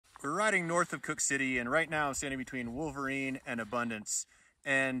We're riding north of Cooke City, and right now I'm standing between Wolverine and Abundance.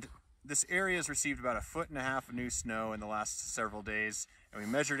 And this area has received about 1.5 feet of new snow in the last several days, and we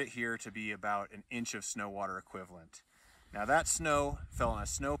measured it here to be about 1 inch of snow water equivalent. Now that snow fell on a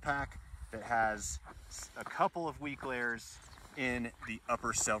snowpack that has a couple of weak layers in the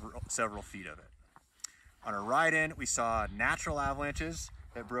upper several feet of it. On our ride in, we saw natural avalanches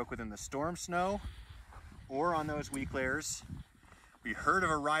that broke within the storm snow or on those weak layers. We heard of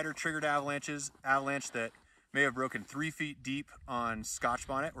a rider-triggered avalanche that may have broken 3 feet deep on Scotch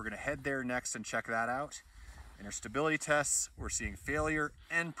Bonnet. We're going to head there next and check that out. In our stability tests, we're seeing failure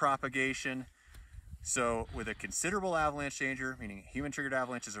and propagation. So with a considerable avalanche danger, meaning human-triggered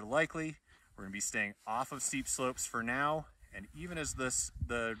avalanches are likely, we're going to be staying off of steep slopes for now. And even as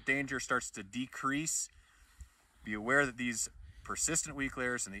the danger starts to decrease, be aware that these persistent weak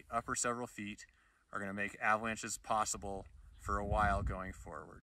layers in the upper several feet are going to make avalanches possible for a while going forward.